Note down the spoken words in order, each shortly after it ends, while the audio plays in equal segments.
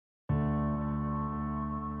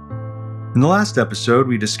In the last episode,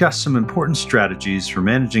 we discussed some important strategies for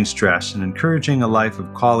managing stress and encouraging a life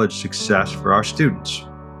of college success for our students.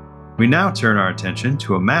 We now turn our attention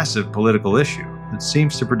to a massive political issue that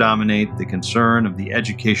seems to predominate the concern of the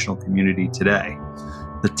educational community today: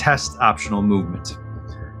 the test optional movement.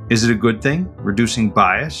 Is it a good thing, reducing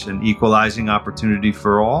bias and equalizing opportunity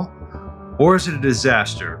for all? Or is it a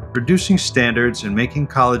disaster, reducing standards and making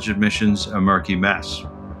college admissions a murky mess?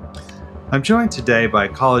 I'm joined today by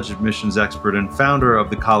college admissions expert and founder of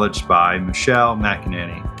the College Spy, Michelle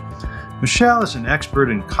McEnany. Michelle is an expert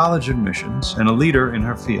in college admissions and a leader in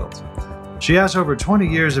her field. She has over 20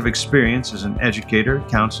 years of experience as an educator,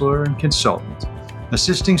 counselor, and consultant,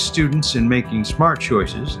 assisting students in making smart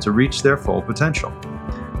choices to reach their full potential.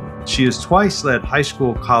 She has twice led high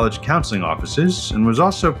school college counseling offices and was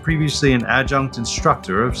also previously an adjunct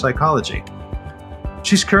instructor of psychology.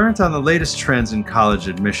 She's current on the latest trends in college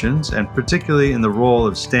admissions and particularly in the role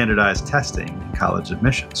of standardized testing in college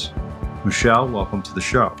admissions. Michelle, welcome to the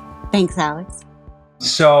show. Thanks, Alex.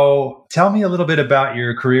 So tell me a little bit about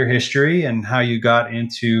your career history and how you got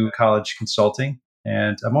into college consulting.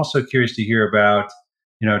 And I'm also curious to hear about,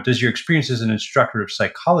 does your experience as an instructor of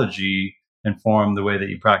psychology inform the way that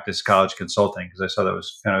you practice college consulting? Because I saw that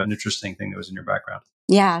was kind of an interesting thing that was in your background.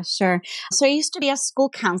 Yeah, sure. So I used to be a school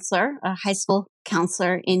counselor, a high school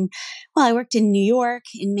counselor I worked in New York,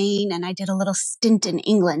 in Maine, and I did a little stint in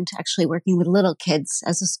England, actually working with little kids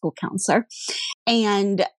as a school counselor.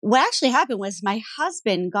 And what actually happened was my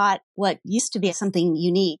husband got what used to be something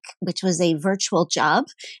unique, which was a virtual job.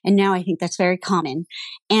 And now I think that's very common.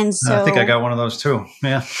 And so I think I got one of those too.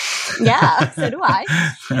 Yeah. Yeah, so do I.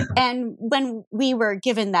 And when we were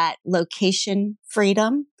given that location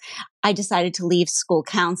freedom, I decided to leave school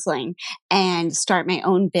counseling and start my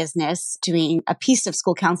own business doing a piece of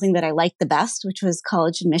school counseling that I liked the best, which was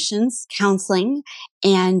college admissions counseling.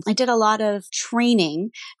 And I did a lot of training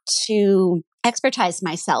to expertise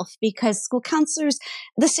myself because school counselors,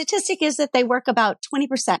 the statistic is that they work about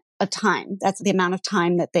 20% of time. That's the amount of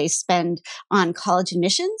time that they spend on college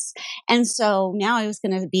admissions. And so now I was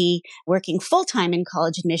going to be working full time in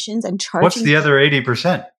college admissions and charging. What's the other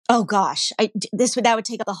 80%? Oh gosh, that would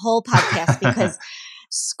take up the whole podcast because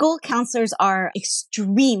school counselors are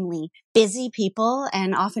extremely busy people,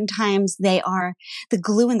 and oftentimes they are the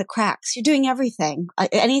glue in the cracks. You're doing everything,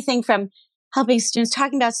 anything from helping students,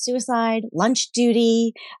 talking about suicide, lunch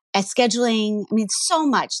duty, scheduling. I mean, so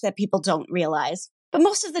much that people don't realize. But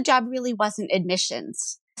most of the job really wasn't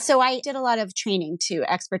admissions. So I did a lot of training to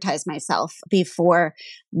expertise myself before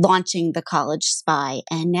launching the College Spy.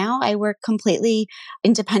 And now I work completely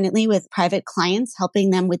independently with private clients, helping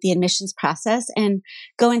them with the admissions process and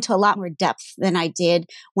go into a lot more depth than I did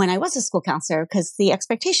when I was a school counselor because the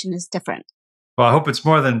expectation is different. Well, I hope it's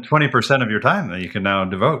more than 20% of your time that you can now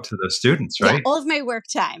devote to the students, right? Yeah, all of my work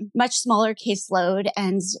time, much smaller caseload.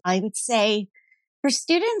 And I would say for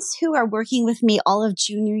students who are working with me all of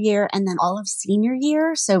junior year and then all of senior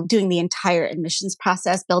year, so doing the entire admissions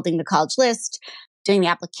process, building the college list, doing the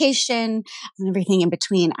application, and everything in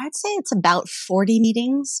between, I'd say it's about 40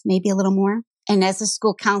 meetings, maybe a little more. And as a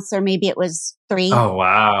school counselor, maybe it was 3. Oh,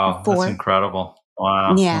 wow. 4. That's incredible.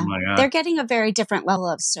 Wow. Yeah. Oh my God. They're getting a very different level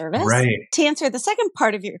of service. Right. To answer the second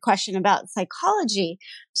part of your question about psychology,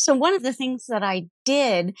 so one of the things that I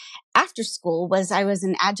did after school was I was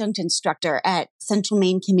an adjunct instructor at Central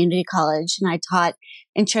Maine Community College, and I taught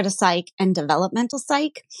intro to psych and developmental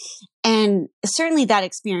psych. And certainly that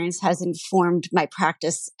experience has informed my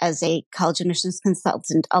practice as a college admissions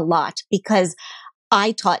consultant a lot because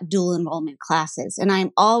I taught dual enrollment classes, and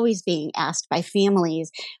I'm always being asked by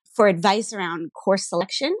families for advice around course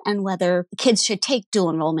selection and whether kids should take dual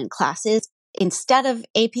enrollment classes instead of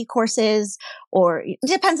AP courses, or it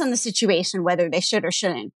depends on the situation, whether they should or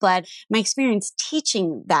shouldn't. But my experience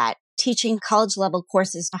teaching college level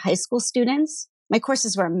courses to high school students, my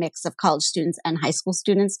courses were a mix of college students and high school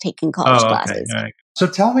students taking college classes. All right. So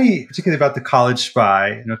tell me, particularly about the College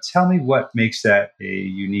Spy, tell me what makes that a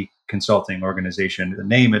unique consulting organization. The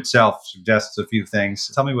name itself suggests a few things.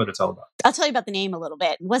 Tell me what it's all about. I'll tell you about the name a little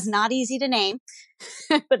bit. It was not easy to name,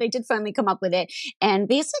 but I did finally come up with it. And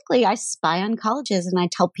basically, I spy on colleges and I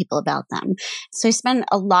tell people about them. So I spend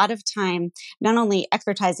a lot of time not only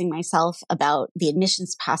expertising myself about the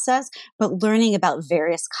admissions process, but learning about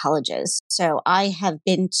various colleges. So I have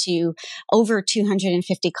been to over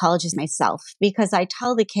 250 colleges myself because I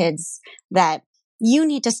tell the kids that you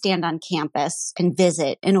need to stand on campus and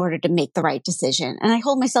visit in order to make the right decision. And I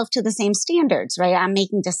hold myself to the same standards, right? I'm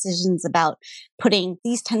making decisions about putting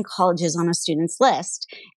these 10 colleges on a student's list.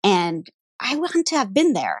 And I want to have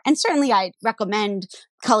been there. And certainly I recommend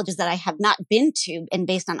colleges that I have not been to and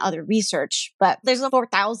based on other research, but there's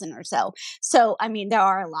 4,000 or so. So, I mean, there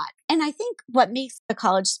are a lot. And I think what makes the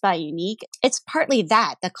College Spy unique, it's partly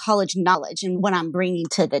that, the college knowledge and what I'm bringing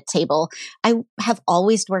to the table. I have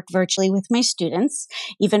always worked virtually with my students,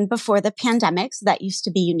 even before the pandemic. So that used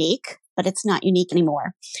to be unique, but it's not unique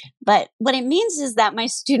anymore. But what it means is that my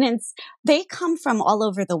students, they come from all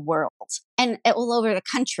over the world and all over the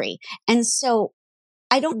country. And so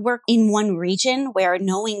I don't work in one region where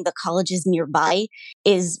knowing the colleges nearby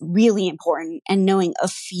is really important, and knowing a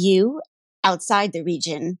few outside the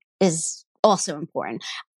region is also important.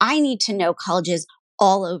 I need to know colleges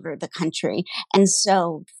all over the country. And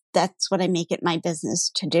so that's what I make it my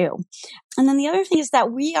business to do. And then the other thing is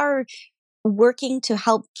that we are working to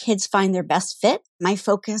help kids find their best fit. My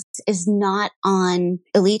focus is not on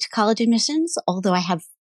elite college admissions, although I have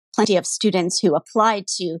plenty of students who applied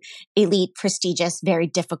to elite, prestigious, very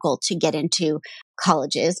difficult to get into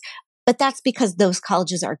colleges. But that's because those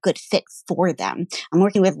colleges are a good fit for them. I'm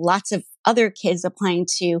working with lots of other kids applying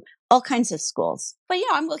to all kinds of schools. But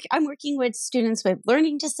I'm working with students with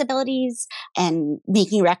learning disabilities and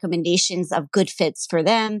making recommendations of good fits for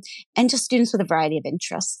them, and just students with a variety of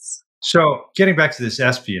interests. So getting back to this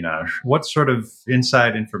espionage, what sort of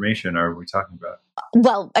inside information are we talking about?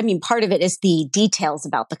 Well, I mean, part of it is the details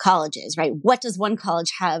about the colleges, right? What does one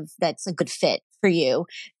college have that's a good fit for you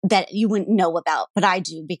that you wouldn't know about? But I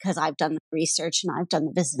do, because I've done the research and I've done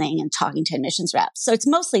the visiting and talking to admissions reps. So it's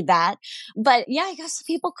mostly that. But yeah, I guess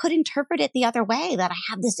people could interpret it the other way, that I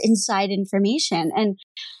have this inside information. And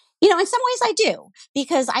in some ways I do,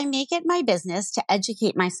 because I make it my business to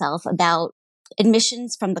educate myself about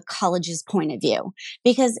admissions from the college's point of view.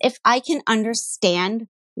 Because if I can understand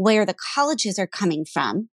where the colleges are coming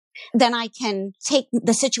from, then I can take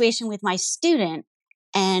the situation with my student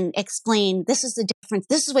and explain, this is the difference.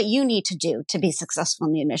 This is what you need to do to be successful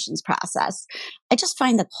in the admissions process. I just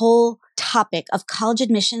find the whole topic of college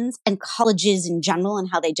admissions and colleges in general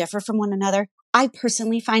and how they differ from one another, I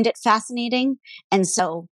personally find it fascinating. And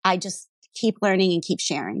so I just keep learning and keep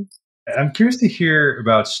sharing. I'm curious to hear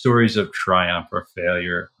about stories of triumph or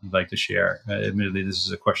failure you'd like to share. Admittedly, this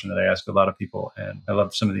is a question that I ask a lot of people, and I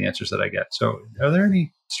love some of the answers that I get. So are there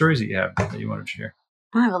any stories that you have that you want to share?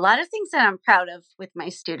 I have a lot of things that I'm proud of with my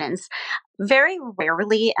students. Very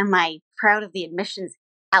rarely am I proud of the admissions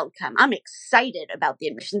outcome. I'm excited about the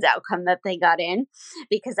admissions outcome that they got in,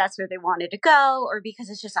 because that's where they wanted to go, or because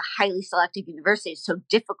it's just a highly selective university. It's so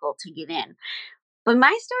difficult to get in. But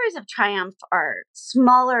my stories of triumph are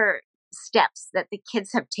smaller steps that the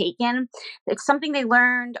kids have taken. It's something they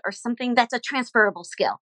learned or something that's a transferable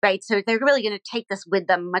skill, right? So they're really going to take this with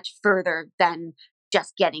them much further than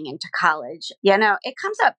just getting into college. It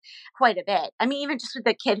comes up quite a bit. I mean, even just with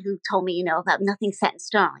the kid who told me, about nothing set in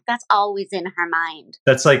stone, like that's always in her mind.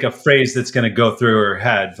 That's like a phrase that's going to go through her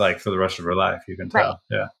head, like for the rest of her life, you can tell.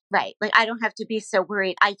 Right. Yeah. Right. Like, I don't have to be so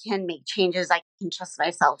worried. I can make changes. I can trust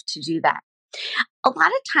myself to do that. A lot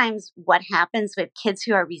of times what happens with kids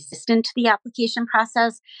who are resistant to the application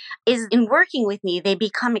process is, in working with me, they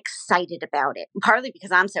become excited about it. Partly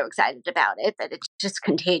because I'm so excited about it that it's just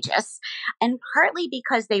contagious, and partly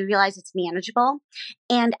because they realize it's manageable.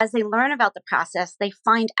 And as they learn about the process, they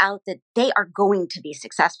find out that they are going to be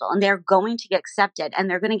successful and they're going to get accepted, and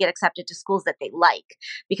they're going to get accepted to schools that they like,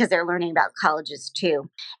 because they're learning about colleges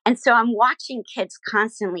too. And so I'm watching kids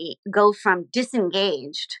constantly go from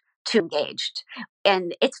disengaged to engaged.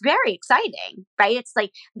 And it's very exciting, right? It's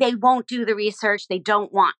like they won't do the research. They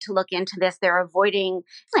don't want to look into this. They're avoiding,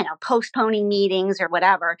 postponing meetings or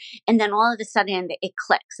whatever. And then all of a sudden it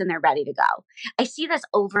clicks and they're ready to go. I see this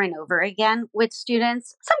over and over again with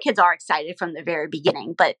students. Some kids are excited from the very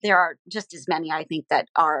beginning, but there are just as many, I think, that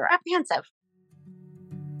are apprehensive.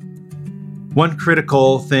 One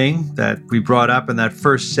critical thing that we brought up in that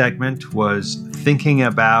first segment was thinking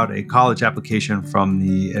about a college application from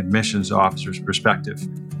the admissions officer's perspective.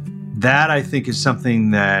 That, I think, is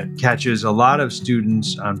something that catches a lot of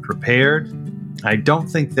students unprepared. I don't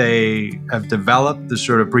think they have developed the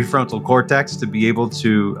sort of prefrontal cortex to be able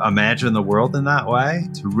to imagine the world in that way,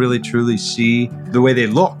 to really truly see the way they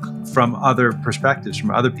look from other perspectives,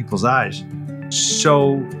 from other people's eyes.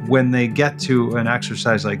 So when they get to an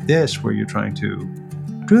exercise like this, where you're trying to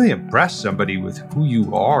really impress somebody with who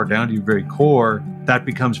you are down to your very core, that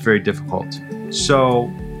becomes very difficult. So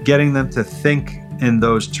getting them to think in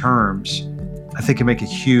those terms, I think, can make a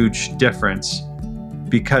huge difference,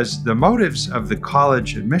 because the motives of the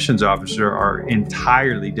college admissions officer are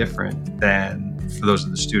entirely different than for those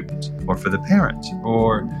of the students or for the parents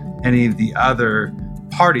or any of the other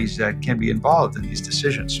parties that can be involved in these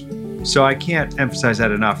decisions. So I can't emphasize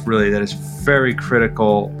that enough, really, that it's very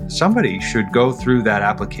critical. Somebody should go through that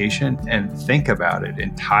application and think about it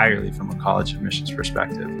entirely from a college admissions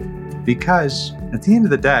perspective. Because at the end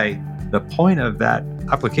of the day, the point of that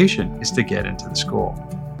application is to get into the school.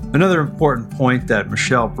 Another important point that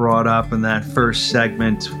Michelle brought up in that first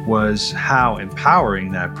segment was how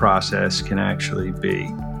empowering that process can actually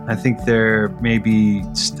be. I think there may be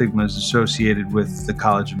stigmas associated with the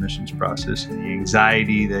college admissions process and the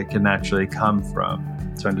anxiety that can naturally come from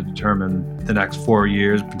trying to determine the next 4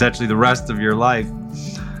 years, potentially the rest of your life.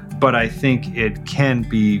 But I think it can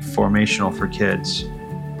be formational for kids.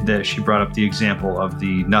 That she brought up the example of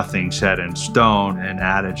the nothing set in stone, an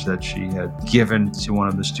adage that she had given to one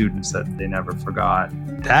of the students that they never forgot.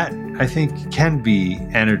 That, I think, can be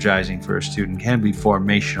energizing for a student, can be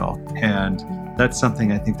formational. And that's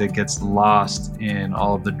something I think that gets lost in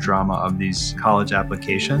all of the drama of these college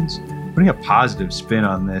applications. Putting a positive spin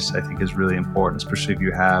on this, I think, is really important, especially if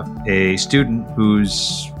you have a student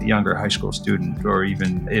who's a younger high school student or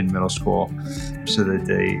even in middle school, so that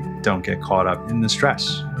they don't get caught up in the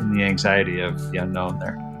stress and the anxiety of the unknown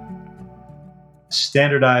there.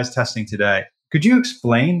 Standardized testing today. Could you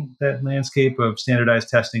explain that landscape of standardized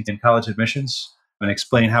testing in college admissions and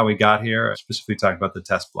explain how we got here, specifically talking about the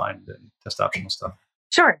test blind and test optional stuff?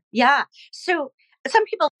 Sure. Yeah. So some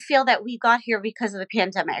people feel that we got here because of the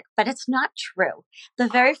pandemic, but it's not true. The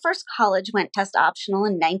very first college went test optional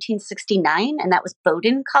in 1969, and that was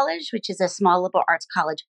Bowdoin College, which is a small liberal arts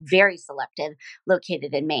college, very selective,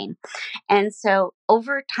 located in Maine. And so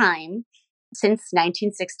over time, since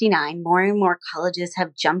 1969, more and more colleges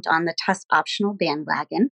have jumped on the test optional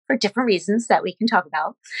bandwagon for different reasons that we can talk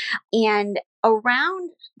about. And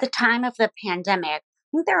around the time of the pandemic,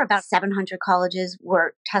 I think there were about 700 colleges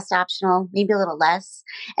were test optional, maybe a little less.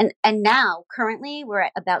 And now, currently, we're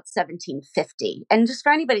at about 1,750. And just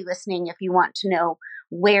for anybody listening, if you want to know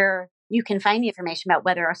where you can find the information about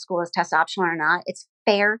whether a school is test optional or not, it's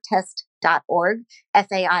fairtest.org,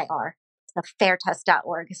 FAIR. So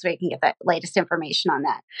fairtest.org is where you can get the latest information on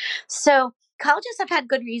that. So colleges have had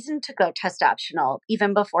good reason to go test optional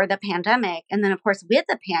even before the pandemic. And then, of course, with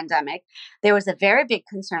the pandemic, there was a very big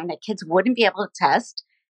concern that kids wouldn't be able to test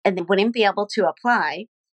and they wouldn't be able to apply.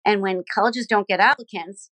 And when colleges don't get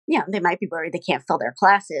applicants, they might be worried they can't fill their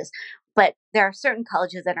classes. But there are certain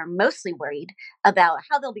colleges that are mostly worried about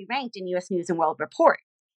how they'll be ranked in U.S. News and World Report,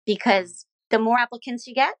 because the more applicants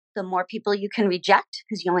you get, the more people you can reject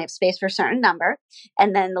because you only have space for a certain number,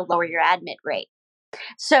 and then the lower your admit rate.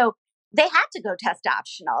 So they had to go test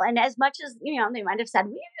optional. And as much as, they might have said,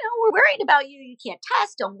 we're worried about you. You can't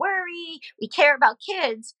test. Don't worry. We care about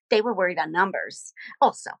kids. They were worried on numbers.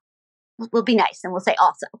 Also, we'll be nice and we'll say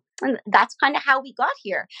also. And that's kind of how we got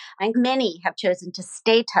here. I think many have chosen to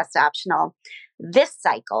stay test optional this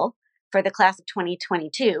cycle for the class of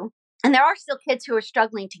 2022. And there are still kids who are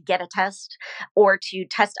struggling to get a test or to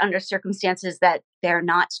test under circumstances that they're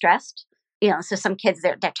not stressed. So some kids,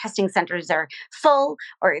 their testing centers are full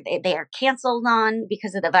or they are canceled on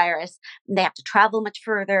because of the virus. They have to travel much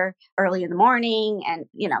further early in the morning and,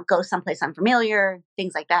 go someplace unfamiliar,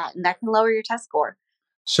 things like that. And that can lower your test score.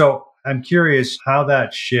 So I'm curious how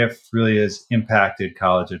that shift really has impacted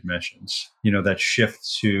college admissions. That shift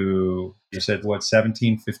to, you said,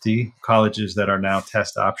 1,750 colleges that are now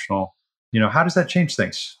test optional. How does that change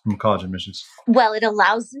things from college admissions? Well, it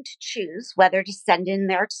allows them to choose whether to send in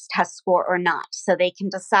their test score or not. So they can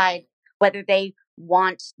decide whether they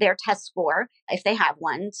want their test score, if they have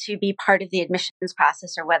one, to be part of the admissions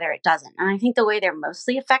process or whether it doesn't. And I think the way they're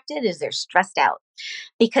mostly affected is they're stressed out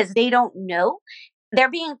because they don't know. They're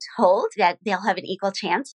being told that they'll have an equal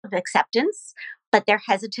chance of acceptance, but they're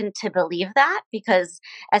hesitant to believe that because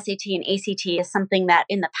SAT and ACT is something that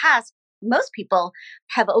in the past, most people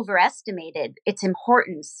have overestimated its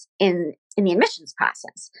importance in the admissions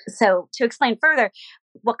process. So to explain further,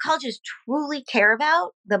 what colleges truly care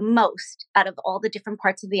about the most out of all the different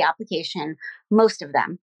parts of the application, most of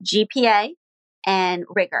them, GPA and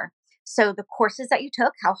rigor. So the courses that you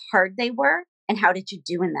took, how hard they were, and how did you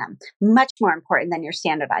do in them? Much more important than your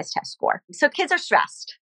standardized test score. So kids are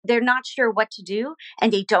stressed. They're not sure what to do,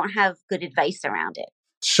 and they don't have good advice around it.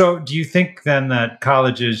 So do you think then that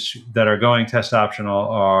colleges that are going test optional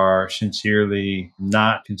are sincerely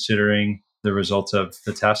not considering the results of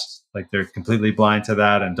the test? Like they're completely blind to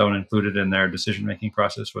that and don't include it in their decision-making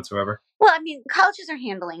process whatsoever? Well, I mean, colleges are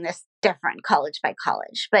handling this different college by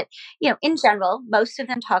college, but in general, most of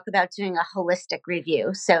them talk about doing a holistic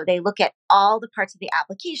review. So they look at all the parts of the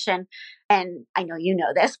application, and I know you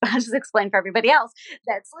know this, but I'll just explain for everybody else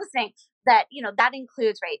that's listening that that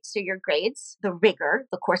includes, right, so your grades, the rigor,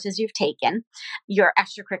 the courses you've taken, your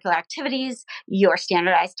extracurricular activities, your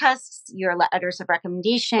standardized tests, your letters of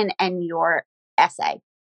recommendation, and your essay.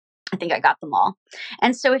 I think I got them all.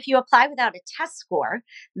 And so if you apply without a test score,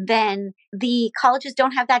 then the colleges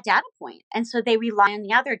don't have that data point. And so they rely on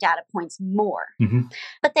the other data points more. Hmm.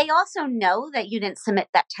 But they also know that you didn't submit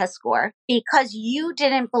that test score because you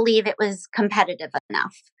didn't believe it was competitive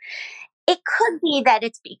enough. It could be that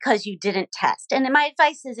it's because you didn't test. And my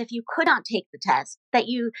advice is if you could not take the test, that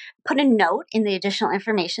you put a note in the additional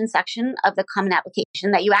information section of the common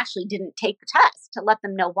application that you actually didn't take the test to let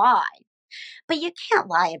them know why. But you can't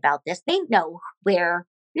lie about this. They know where.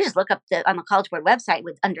 You just look up on the College Board website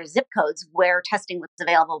under zip codes where testing was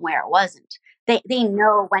available and where it wasn't. They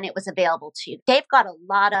know when it was available to you. They've got a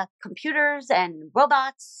lot of computers and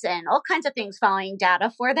robots and all kinds of things following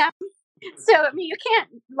data for them. So I mean, you can't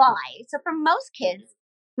lie. So for most kids,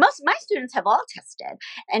 most of my students have all tested,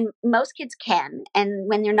 and most kids can. And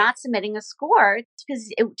when you're not submitting a score, it's because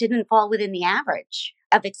it didn't fall within the average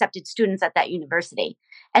of accepted students at that university.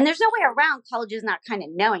 And there's no way around colleges not kind of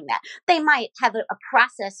knowing that. They might have a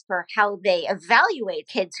process for how they evaluate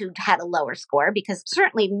kids who had a lower score, because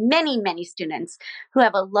certainly many, many students who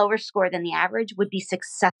have a lower score than the average would be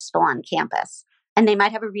successful on campus. And they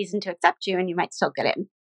might have a reason to accept you, and you might still get in.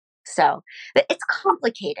 So it's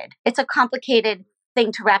complicated. It's a complicated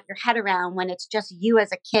thing to wrap your head around when it's just you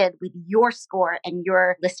as a kid with your score and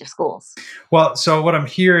your list of schools. Well, so what I'm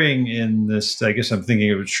hearing in this, I guess I'm thinking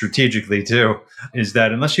of it strategically too, is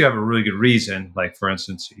that unless you have a really good reason, like for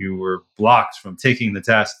instance, you were blocked from taking the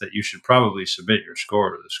test, that you should probably submit your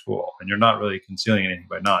score to the school, and you're not really concealing anything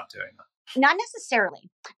by not doing that. Not necessarily,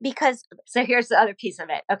 because, so here's the other piece of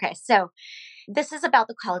it. Okay, so this is about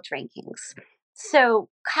the college rankings. So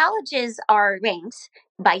colleges are ranked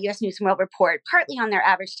by US News and World Report partly on their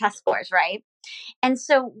average test scores, right? And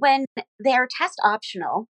so when they're test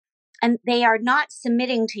optional and they are not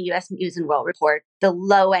submitting to US News and World Report the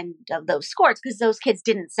low end of those scores because those kids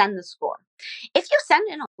didn't send the score. If you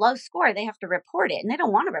send in a low score, they have to report it, and they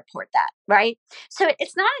don't want to report that, right? So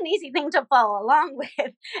it's not an easy thing to follow along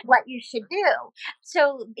with what you should do.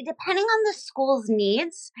 So depending on the school's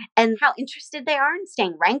needs and how interested they are in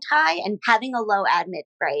staying ranked high and having a low admit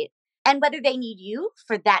rate, and whether they need you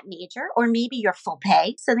for that major or maybe your full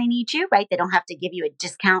pay, so they need you, right? They don't have to give you a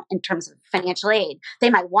discount in terms of financial aid. They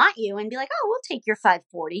might want you and be like, oh, we'll take your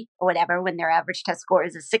 540 or whatever when their average test score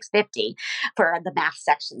is a 650 for the math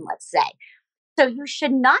section, let's say. So you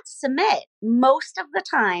should not submit most of the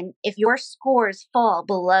time if your scores fall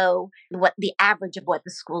below what the average of what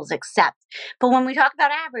the schools accept. But when we talk about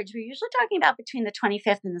average, we're usually talking about between the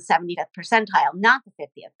 25th and the 75th percentile, not the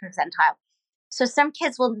 50th percentile. So some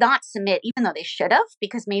kids will not submit, even though they should have,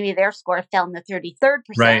 because maybe their score fell in the 33rd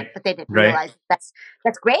percent, Right. but they didn't realize that's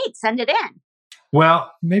great. Send it in.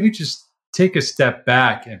 Well, maybe just take a step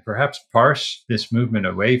back and perhaps parse this movement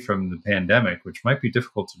away from the pandemic, which might be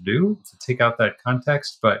difficult to do, to take out that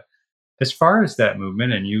context. But as far as that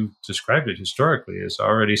movement, and you described it historically as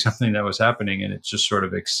already something that was happening and it's just sort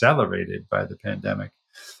of accelerated by the pandemic,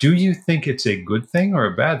 do you think it's a good thing or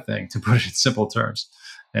a bad thing, to put it in simple terms,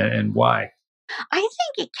 and why? I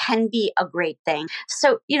think it can be a great thing.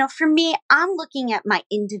 So, for me, I'm looking at my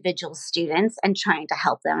individual students and trying to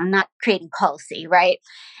help them. I'm not creating policy, right?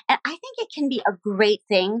 And I think it can be a great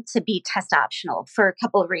thing to be test optional for a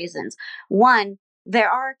couple of reasons. One, there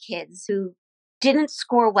are kids who didn't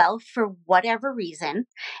score well for whatever reason,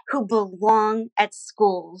 who belong at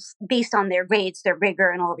schools based on their grades, their rigor,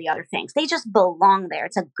 and all the other things. They just belong there.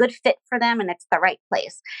 It's a good fit for them and it's the right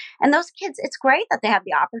place. And those kids, it's great that they have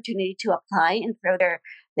the opportunity to apply and throw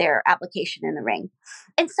their application in the ring.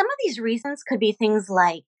 And some of these reasons could be things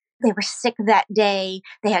like they were sick that day,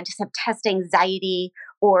 they had just have test anxiety,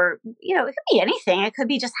 or, it could be anything. It could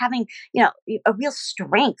be just having, a real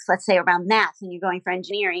strength, let's say around math, and you're going for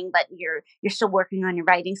engineering, but you're still working on your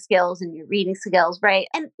writing skills and your reading skills, right?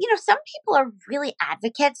 And, some people are really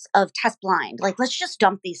advocates of test blind. Like, let's just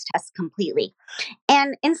dump these tests completely.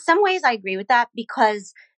 And in some ways, I agree with that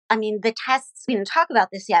because the tests, we didn't talk about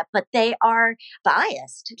this yet, but they are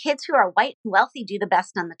biased. Kids who are white and wealthy do the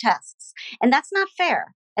best on the tests. And that's not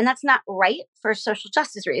fair. And that's not right for social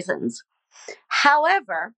justice reasons.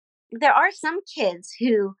 However, there are some kids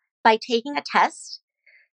who, by taking a test,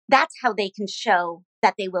 that's how they can show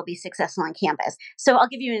that they will be successful on campus. So I'll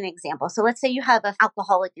give you an example. So let's say you have an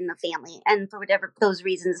alcoholic in the family, and for whatever those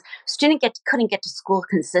reasons, couldn't get to school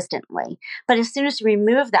consistently. But as soon as you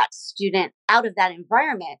remove that student out of that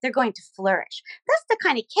environment, they're going to flourish. That's the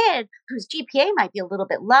kind of kid whose GPA might be a little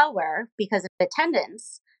bit lower because of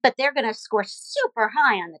attendance, but they're going to score super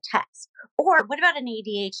high on the test. Or what about an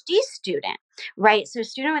ADHD student, right? So a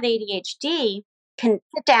student with ADHD can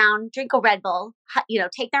sit down, drink a Red Bull,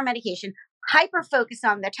 take their medication, hyper focus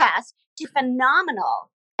on the test, do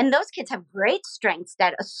phenomenal. And those kids have great strengths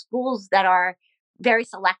that schools that are very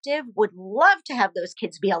selective would love to have those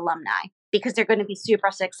kids be alumni because they're going to be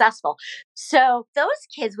super successful. So those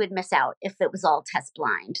kids would miss out if it was all test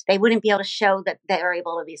blind. They wouldn't be able to show that they're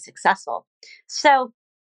able to be successful. So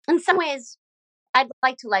in some ways, I'd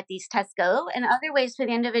like to let these tests go. In other ways, for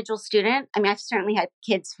the individual student, I mean, I've certainly had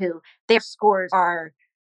kids who their scores are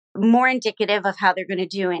more indicative of how they're going to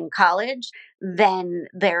do in college than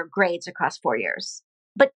their grades across 4 years.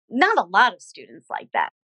 But not a lot of students like that,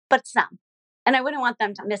 but some. And I wouldn't want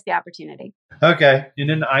them to miss the opportunity. Okay. In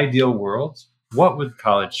an ideal world, what would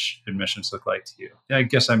college admissions look like to you? I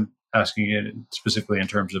guess I'm asking it specifically in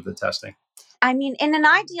terms of the testing. I mean, in an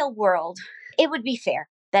ideal world, it would be fair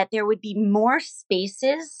that there would be more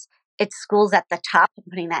spaces at schools at the top, I'm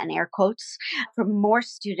putting that in air quotes, for more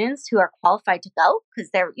students who are qualified to go because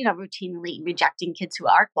they're, routinely rejecting kids who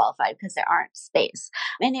are qualified because there aren't space.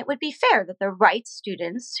 And it would be fair that the right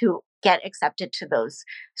students who get accepted to those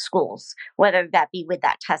schools, whether that be with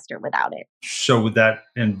that test or without it. So would that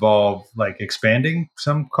involve like expanding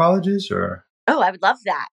some colleges or? Oh, I would love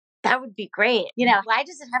that. That would be great. Why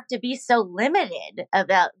does it have to be so limited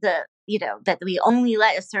about that we only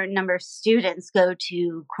let a certain number of students go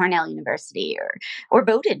to Cornell University or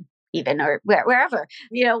Bowdoin even, or wherever?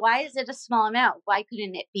 Why is it a small amount? Why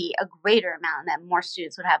couldn't it be a greater amount that more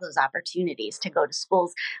students would have those opportunities to go to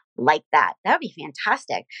schools like that? That would be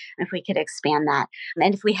fantastic if we could expand that.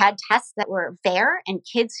 And if we had tests that were fair and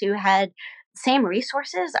kids who had same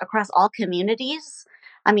resources across all communities.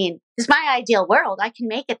 I mean, it's my ideal world. I can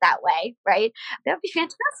make it that way, right? That would be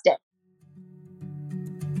fantastic.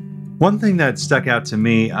 One thing that stuck out to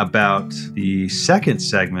me about the second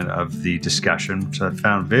segment of the discussion, which I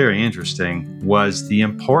found very interesting, was the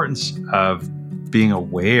importance of being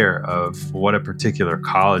aware of what a particular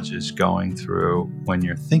college is going through when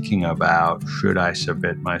you're thinking about, should I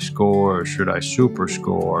submit my score or should I super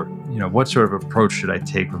score? What sort of approach should I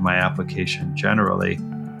take with my application generally?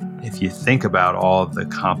 If you think about all of the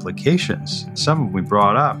complications, some of them we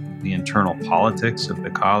brought up, the internal politics of the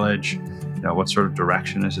college, what sort of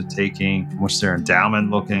direction is it taking? What's their endowment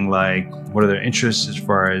looking like? What are their interests as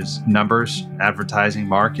far as numbers, advertising,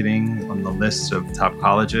 marketing on the lists of top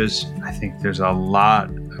colleges? I think there's a lot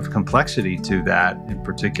of complexity to that, in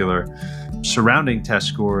particular, surrounding test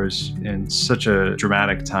scores in such a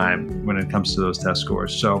dramatic time when it comes to those test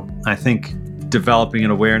scores. So I think developing an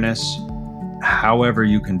awareness, however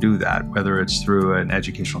you can do that, whether it's through an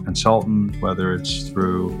educational consultant, whether it's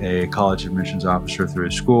through a college admissions officer through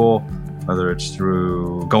a school, whether it's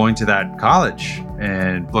through going to that college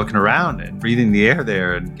and looking around and breathing the air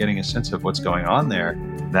there and getting a sense of what's going on there,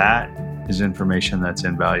 that is information that's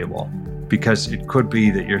invaluable. Because it could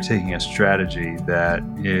be that you're taking a strategy that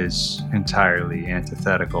is entirely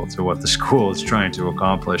antithetical to what the school is trying to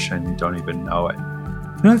accomplish and you don't even know it.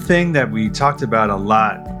 Another thing that we talked about a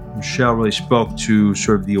lot, Michelle really spoke to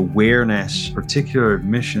sort of the awareness, particular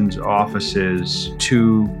admissions offices,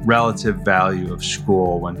 to relative value of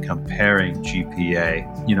school when comparing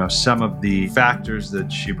GPA. Some of the factors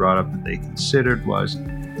that she brought up that they considered was,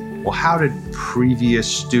 well, how did previous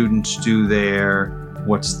students do there?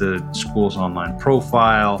 What's the school's online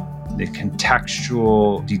profile? The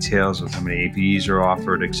contextual details of how many APs are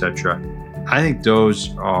offered, etc. I think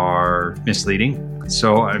those are misleading.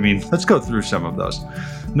 So, let's go through some of those.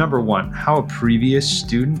 Number one, how a previous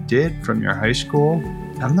student did from your high school.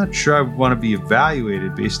 I'm not sure I want to be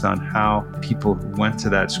evaluated based on how people who went to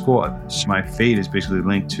that school. My fate is basically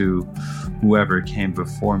linked to whoever came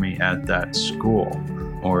before me at that school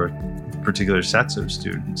or particular sets of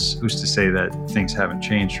students. Who's to say that things haven't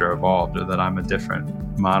changed or evolved or that I'm a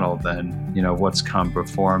different model than, what's come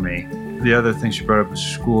before me. The other thing she brought up was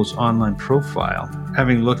school's online profile.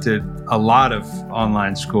 Having looked at a lot of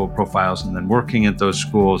online school profiles and then working at those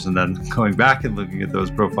schools and then going back and looking at those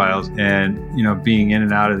profiles and, being in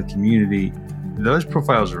and out of the community, those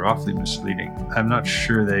profiles are awfully misleading. I'm not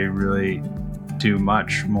sure they really do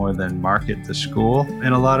much more than market the school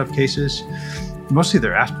in a lot of cases. Mostly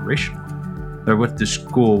they're aspirational. They're what the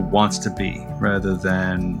school wants to be rather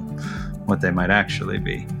than what they might actually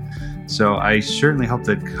be. So I certainly hope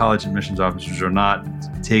that college admissions officers are not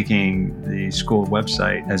taking the school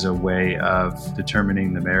website as a way of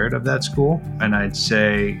determining the merit of that school. And I'd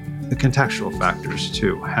say the contextual factors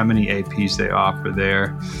too, how many APs they offer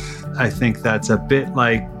there. I think that's a bit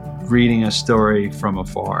like reading a story from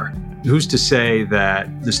afar. Who's to say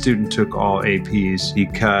that the student took all APs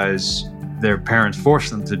because their parents forced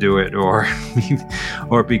them to do it, or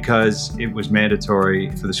because it was mandatory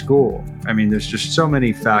for the school? I mean, there's just so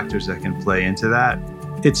many factors that can play into that.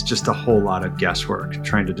 It's just a whole lot of guesswork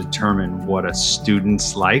trying to determine what a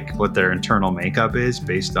student's like, what their internal makeup is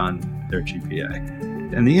based on their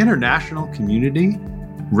GPA. And the international community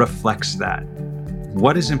reflects that.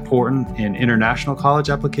 What is important in international college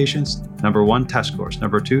applications? Number 1, test scores.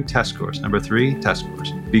 Number 2, test scores. Number 3, test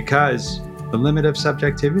scores. Because the limit of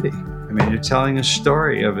subjectivity. I mean, you're telling a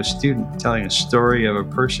story of a student, telling a story of a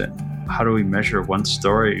person. How do we measure one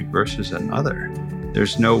story versus another?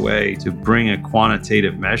 There's no way to bring a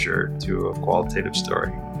quantitative measure to a qualitative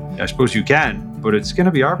story. I suppose you can, but it's going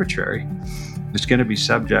to be arbitrary. It's going to be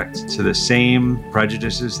subject to the same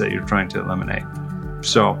prejudices that you're trying to eliminate.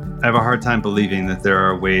 So I have a hard time believing that there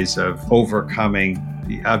are ways of overcoming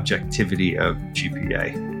the objectivity of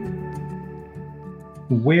GPA.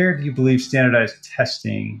 Where do you believe standardized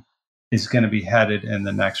testing is going to be headed in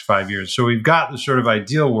the next 5 years? So we've got the sort of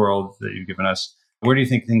ideal world that you've given us. Where do you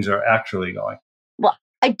think things are actually going? Well,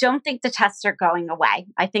 I don't think the tests are going away.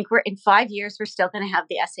 I think we're in 5 years, we're still going to have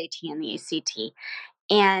the SAT and the ACT.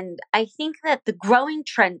 And I think that the growing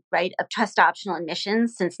trend, right, of test optional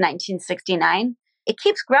admissions since 1969, it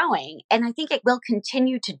keeps growing. And I think it will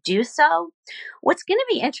continue to do so. What's going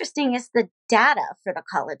to be interesting is the data for the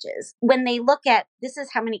colleges. When they look at this is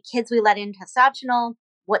how many kids we let in test optional,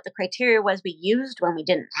 what the criteria was we used when we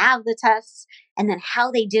didn't have the tests, and then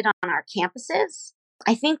how they did on our campuses.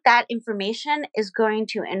 I think that information is going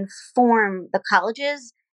to inform the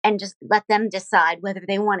colleges and just let them decide whether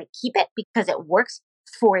they want to keep it because it works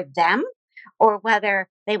for them or whether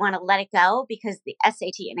they want to let it go because the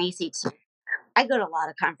SAT and ACT. I go to a lot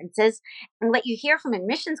of conferences, and what you hear from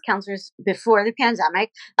admissions counselors before the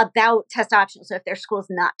pandemic about test optional. So if their school is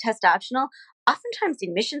not test optional, oftentimes the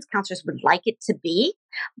admissions counselors would like it to be,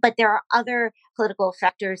 but there are other political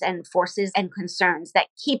factors and forces and concerns that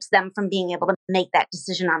keeps them from being able to make that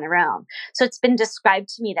decision on their own. So it's been described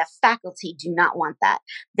to me that faculty do not want that.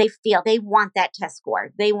 They feel they want that test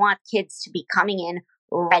score. They want kids to be coming in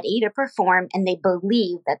ready to perform, and they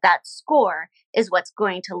believe that that score is what's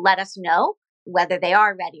going to let us know whether they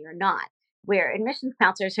are ready or not. Where admissions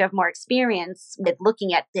counselors who have more experience with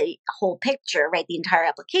looking at the whole picture, right, the entire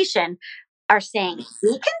application, are saying,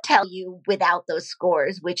 we can tell you without those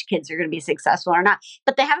scores which kids are going to be successful or not.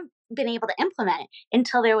 But they haven't been able to implement it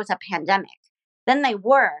until there was a pandemic. Then they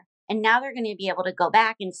were, and now they're going to be able to go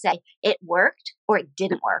back and say it worked or it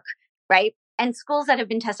didn't work, right? And schools that have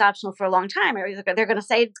been test optional for a long time, they're going to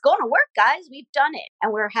say, it's going to work, guys. We've done it,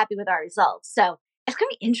 and we're happy with our results. So it's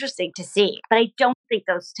going to be interesting to see. But I don't think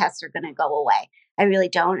those tests are going to go away. I really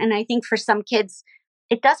don't. And I think for some kids,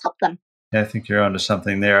 it does help them. Yeah, I think you're onto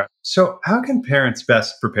something there. So how can parents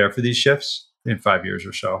best prepare for these shifts in 5 years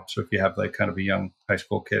or so? So if you have like kind of a young high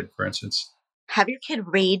school kid, for instance. Have your kid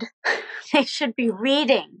read. They should be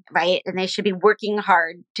reading, right? And they should be working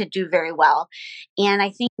hard to do very well. And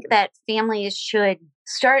I think that families should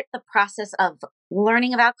start the process of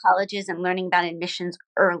learning about colleges and learning about admissions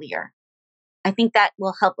earlier. I think that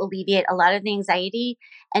will help alleviate a lot of the anxiety,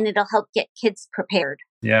 and it'll help get kids prepared.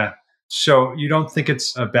 Yeah. So you don't think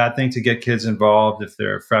it's a bad thing to get kids involved if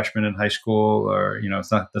they're freshmen in high school, or,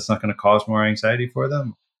 that's not going to cause more anxiety for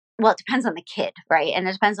them? Well, it depends on the kid, right? And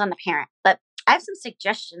it depends on the parent. But I have some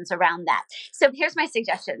suggestions around that. So here's my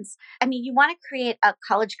suggestions. I mean, you want to create a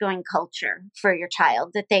college going culture for your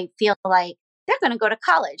child that they feel like they're going to go to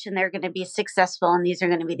college and they're going to be successful and these are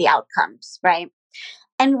going to be the outcomes, right?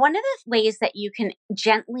 And one of the ways that you can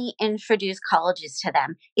gently introduce colleges to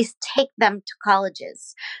them is take them to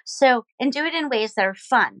colleges. So, and do it in ways that are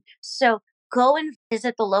fun. So go and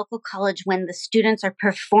visit the local college when the students are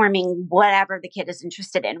performing whatever the kid is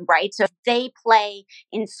interested in, right? So if they play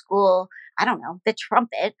in school, I don't know, the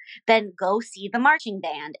trumpet, then go see the marching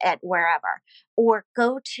band at wherever, or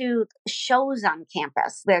go to shows on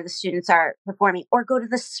campus where the students are performing, or go to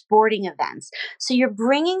the sporting events. So you're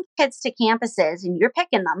bringing kids to campuses and you're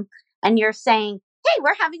picking them and you're saying, hey,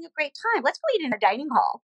 we're having a great time. Let's go eat in a dining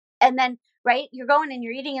hall. And then right? You're going and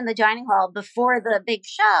you're eating in the dining hall before the big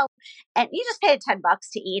show, and you just paid $10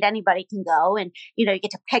 to eat. Anybody can go, and you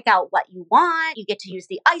get to pick out what you want. You get to use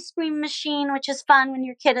the ice cream machine, which is fun when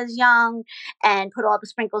your kid is young, and put all the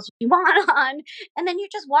sprinkles you want on. And then you're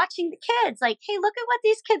just watching the kids, like, hey, look at what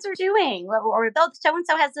these kids are doing, or though so and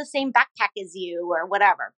so has the same backpack as you, or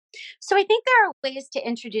whatever. So I think there are ways to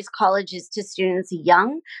introduce colleges to students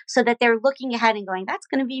young so that they're looking ahead and going, that's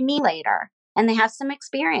going to be me later. And they have some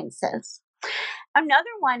experiences. Another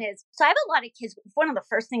one is, so I have a lot of kids. One of the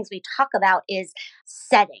first things we talk about is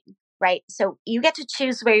setting, right? So you get to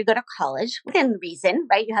choose where you go to college within reason,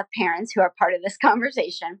 right? You have parents who are part of this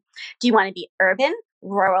conversation. Do you want to be urban,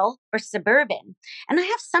 rural, or suburban? And I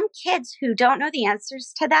have some kids who don't know the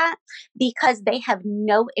answers to that because they have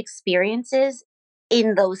no experiences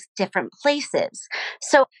in those different places.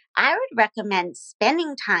 So I would recommend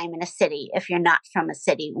spending time in a city if you're not from a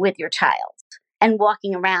city with your child and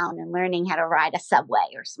walking around and learning how to ride a subway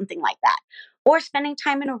or something like that. Or spending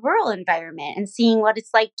time in a rural environment and seeing what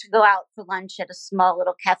it's like to go out for lunch at a small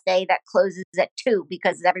little cafe that closes at 2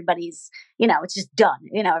 because everybody's, it's just done.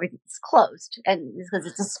 Everything's closed and because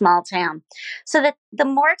it's a small town. So that the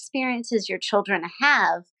more experiences your children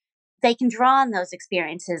have, they can draw on those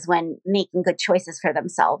experiences when making good choices for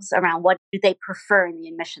themselves around what do they prefer in the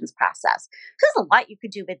admissions process. There's a lot you could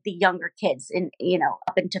do with the younger kids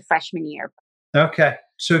up into freshman year. Okay.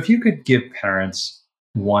 So if you could give parents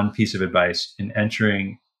one piece of advice in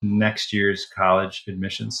entering next year's college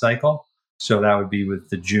admission cycle, so that would be with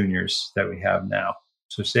the juniors that we have now.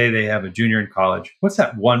 So say they have a junior in college. What's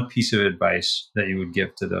that one piece of advice that you would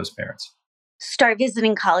give to those parents? Start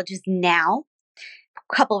visiting colleges now.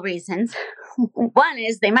 Couple reasons. One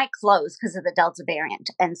is they might close because of the Delta variant.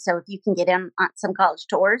 And so if you can get in on some college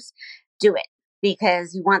tours, do it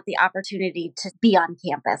because you want the opportunity to be on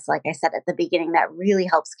campus. Like I said at the beginning, that really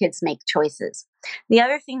helps kids make choices. The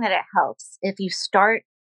other thing that it helps, if you start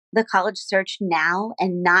the college search now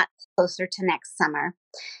and not closer to next summer,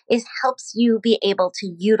 is helps you be able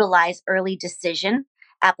to utilize early decision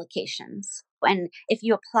applications. And if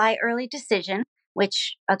you apply early decision,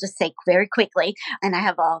 which I'll just say very quickly, and I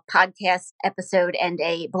have a podcast episode and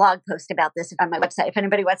a blog post about this on my website if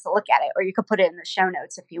anybody wants to look at it, or you could put it in the show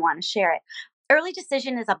notes if you want to share it. Early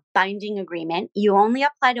decision is a binding agreement. You only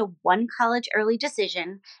apply to one college early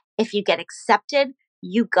decision. If you get accepted,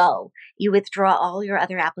 you go. You withdraw all your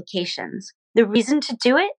other applications. The reason to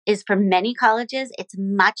do it is for many colleges, it's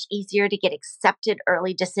much easier to get accepted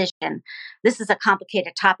early decision. This is a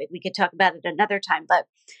complicated topic. We could talk about it another time, but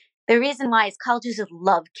the reason why is colleges just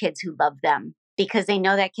love kids who love them because they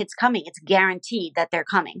know that kid's coming. It's guaranteed that they're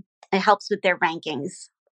coming. It helps with their rankings.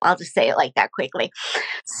 I'll just say it like that quickly.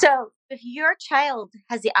 So if your child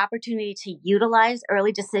has the opportunity to utilize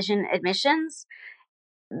early decision admissions,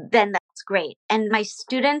 then that's great. And my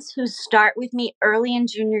students who start with me early in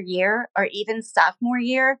junior year or even sophomore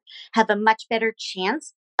year have a much better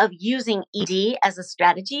chance of using ED as a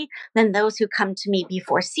strategy than those who come to me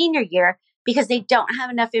before senior year because they don't have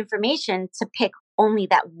enough information to pick only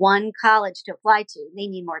that one college to apply to. They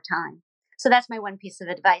need more time. So that's my one piece of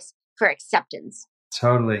advice for acceptance.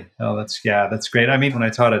 Totally. Oh, that's great. I mean, when I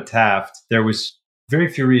taught at Taft, there was very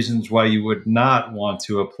few reasons why you would not want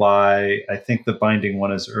to apply. I think the binding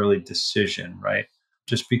one is early decision, right?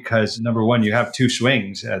 Just because number one, you have two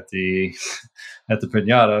swings at the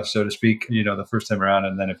piñata, so to speak, the first time around.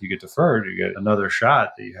 And then if you get deferred, you get another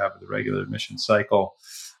shot that you have with the regular admission cycle.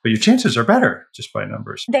 But your chances are better just by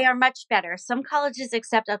numbers. They are much better. Some colleges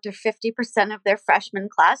accept up to 50% of their freshman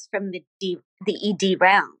class from the ED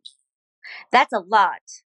round. That's a lot.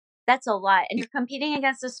 That's a lot. And you're competing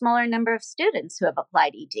against a smaller number of students who have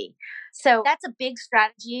applied ED. So that's a big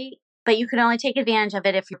strategy, but you can only take advantage of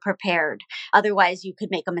it if you're prepared. Otherwise, you could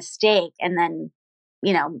make a mistake and then,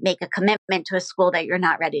 make a commitment to a school that you're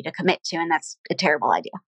not ready to commit to. And that's a terrible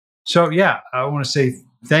idea. So, I want to say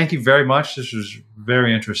thank you very much. This was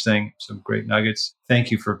very interesting. Some great nuggets.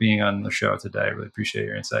 Thank you for being on the show today. I really appreciate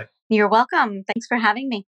your insight. You're welcome. Thanks for having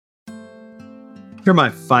me. Here are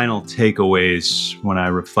my final takeaways when I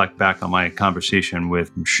reflect back on my conversation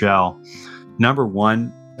with Michelle. Number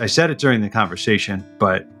one, I said it during the conversation,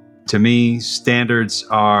 but to me, standards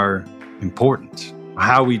are important.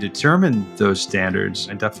 How we determine those standards,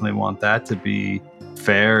 I definitely want that to be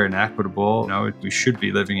fair and equitable. We should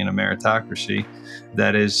be living in a meritocracy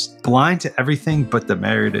that is blind to everything but the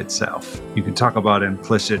merit itself. You can talk about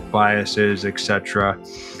implicit biases, etc.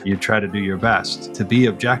 You try to do your best to be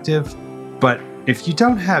objective, but if you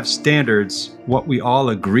don't have standards, what we all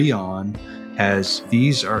agree on as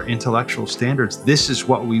these are intellectual standards, this is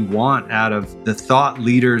what we want out of the thought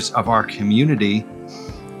leaders of our community,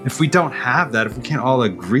 If we don't have that, if we can't all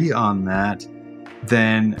agree on that,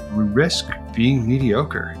 then we risk being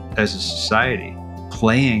mediocre as a society,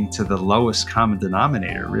 playing to the lowest common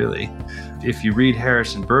denominator, really. If you read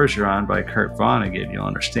Harrison Bergeron by Kurt Vonnegut, you'll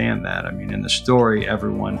understand that. I mean, in the story,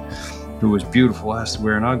 everyone who is beautiful has to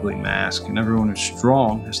wear an ugly mask, and everyone who's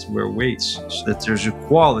strong has to wear weights, so that there's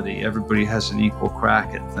equality. Everybody has an equal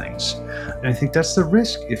crack at things. And I think that's the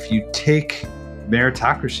risk if you take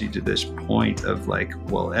meritocracy to this point of like,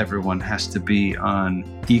 well, everyone has to be on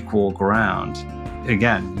equal ground.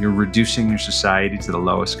 Again, you're reducing your society to the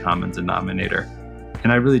lowest common denominator.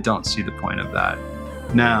 And I really don't see the point of that.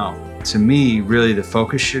 Now, to me, really the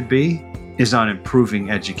focus should be is on improving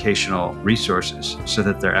educational resources so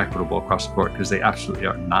that they're equitable across the board, because they absolutely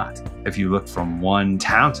are not. If you look from one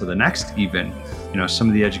town to the next, even, some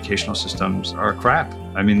of the educational systems are crap.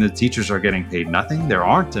 I mean, the teachers are getting paid nothing. There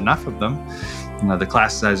aren't enough of them. The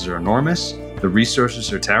class sizes are enormous. The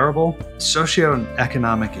resources are terrible.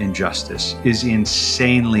 Socioeconomic injustice is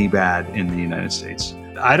insanely bad in the United States.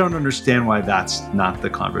 I don't understand why that's not the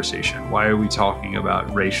conversation. Why are we talking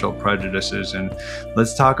about racial prejudices? And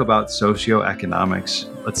let's talk about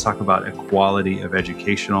socioeconomics. Let's talk about equality of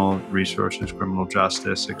educational resources, criminal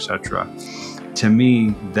justice, etc. To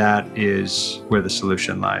me, that is where the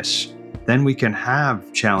solution lies. Then we can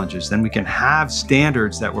have challenges. Then we can have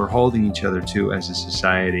standards that we're holding each other to as a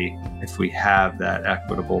society if we have that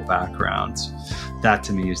equitable background. That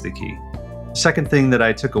to me is the key. Second thing that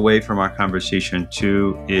I took away from our conversation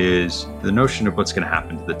too is the notion of what's going to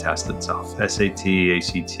happen to the test itself. SAT,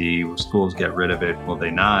 ACT, will schools get rid of it? Will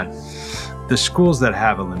they not? The schools that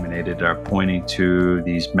have eliminated are pointing to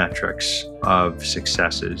these metrics of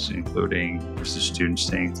successes, including the students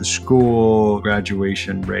staying to school,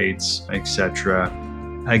 graduation rates, etc.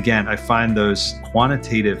 Again, I find those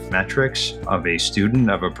quantitative metrics of a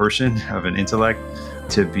student, of a person, of an intellect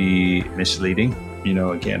to be misleading.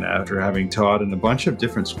 Again, after having taught in a bunch of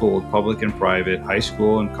different schools, public and private, high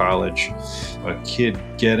school and college, a kid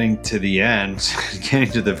getting to the end,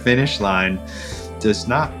 getting to the finish line, does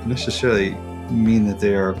not necessarily mean that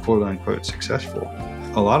they are quote unquote successful.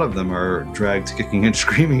 A lot of them are dragged kicking and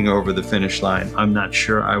screaming over the finish line. I'm not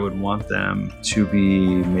sure I would want them to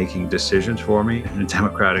be making decisions for me in a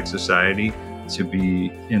democratic society, to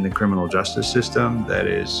be in the criminal justice system that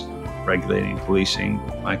is regulating, policing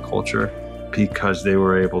my culture, because they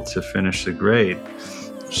were able to finish the grade.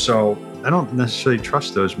 So I don't necessarily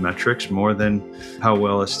trust those metrics more than how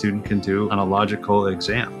well a student can do on a logical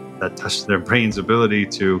exam that tests their brain's ability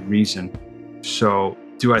to reason. So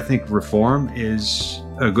do I think reform is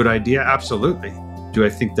a good idea? Absolutely. Do I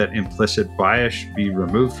think that implicit bias should be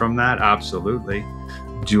removed from that? Absolutely.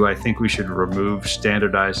 Do I think we should remove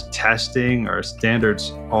standardized testing or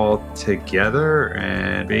standards altogether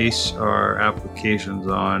and base our applications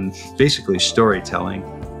on basically storytelling?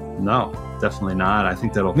 No, definitely not. I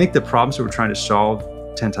think that'll make the problems that we're trying to solve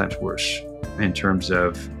 10 times worse in terms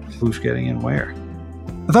of who's getting in where.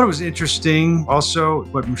 I thought it was interesting also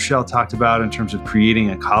what Michelle talked about in terms of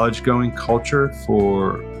creating a college-going culture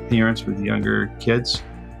for parents with younger kids.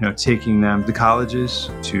 Taking them to colleges,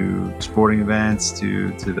 to sporting events, to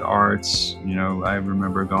the arts. I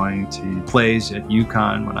remember going to plays at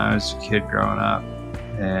UConn when I was a kid growing up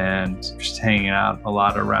and just hanging out a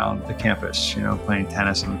lot around the campus, playing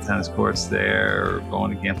tennis on the tennis courts there, or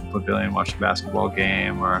going to Gamble Pavilion, watch a basketball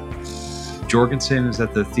game, or Jorgensen is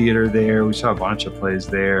at the theater there. We saw a bunch of plays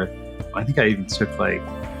there. I think I even took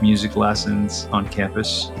music lessons on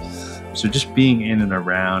campus. So just being in and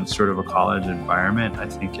around sort of a college environment, I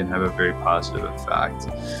think can have a very positive effect.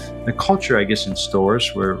 The culture, I guess, in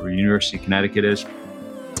stores where University of Connecticut is,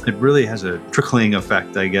 it really has a trickling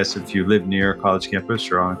effect, I guess, if you live near a college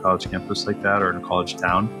campus or on a college campus like that, or in a college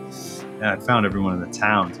town. And I found everyone in the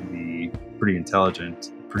town to be pretty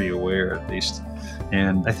intelligent, pretty aware at least.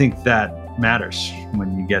 And I think that matters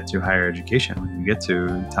when you get to higher education, when you get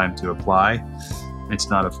to time to apply. It's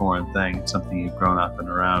not a foreign thing. It's something you've grown up and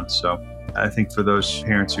around. So I think for those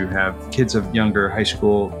parents who have kids of younger high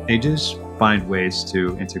school ages, find ways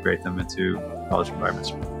to integrate them into college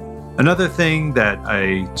environments. Another thing that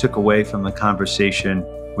I took away from the conversation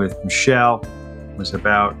with Michelle was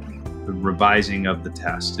about the revising of the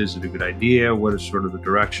test. Is it a good idea? What is sort of the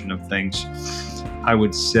direction of things? I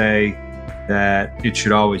would say that it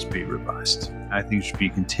should always be revised. I think it should be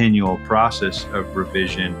a continual process of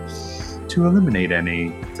revision to eliminate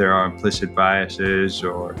if there are implicit biases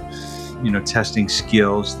or, testing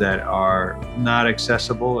skills that are not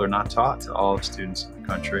accessible or not taught to all students in the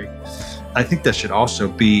country. I think that should also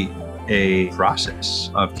be a process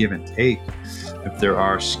of give and take. If there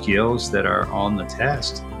are skills that are on the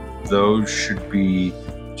test, those should be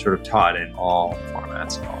sort of taught in all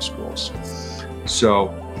formats in all schools. So,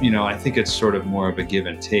 I think it's sort of more of a give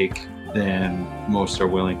and take than most are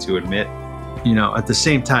willing to admit. At the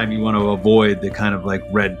same time, you want to avoid the kind of like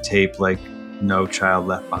red tape, like no child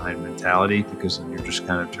left behind mentality, because then you're just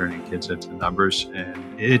kind of turning kids into numbers,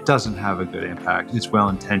 and it doesn't have a good impact. It's well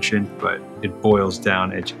intentioned, but it boils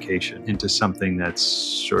down education into something that's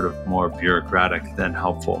sort of more bureaucratic than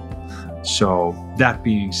helpful. So that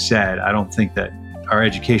being said, I don't think that our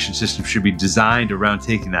education system should be designed around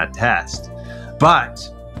taking that test. But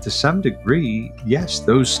to some degree, yes,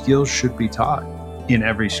 those skills should be taught in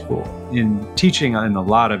every school. In teaching in a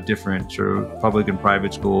lot of different sort of public and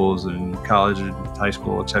private schools and college and high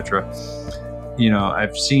school, etc.,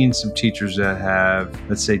 I've seen some teachers that have,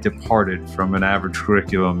 let's say, departed from an average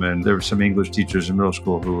curriculum. And there were some English teachers in middle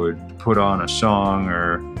school who would put on a song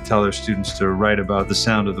or tell their students to write about the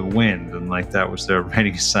sound of the wind. And like that was their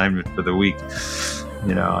writing assignment for the week.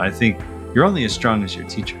 I think you're only as strong as your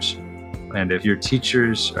teachers. And if your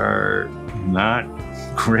teachers are not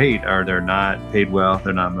great, or they're not paid well,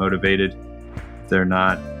 they're not motivated, they're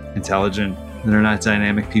not intelligent, they're not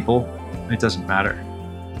dynamic people, it doesn't matter.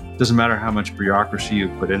 It doesn't matter how much bureaucracy you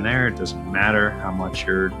put in there. It doesn't matter how much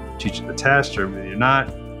you're teaching the test or you're not.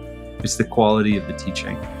 It's the quality of the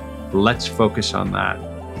teaching. Let's focus on that.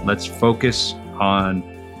 Let's focus on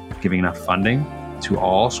giving enough funding to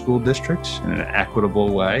all school districts in an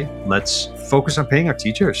equitable way. Let's focus on paying our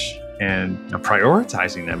teachers and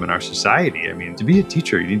prioritizing them in our society. I mean, to be a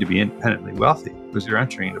teacher, you need to be independently wealthy because you're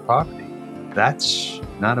entering into poverty. That's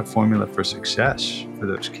not a formula for success for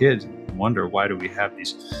those kids. Wonder, why do we have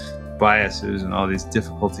these biases and all these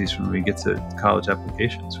difficulties when we get to college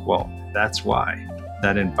applications? Well, that's why.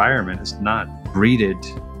 That environment is not breeded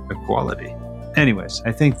equality. Anyways,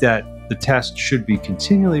 I think that the test should be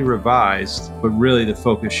continually revised, but really the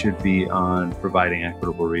focus should be on providing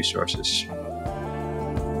equitable resources.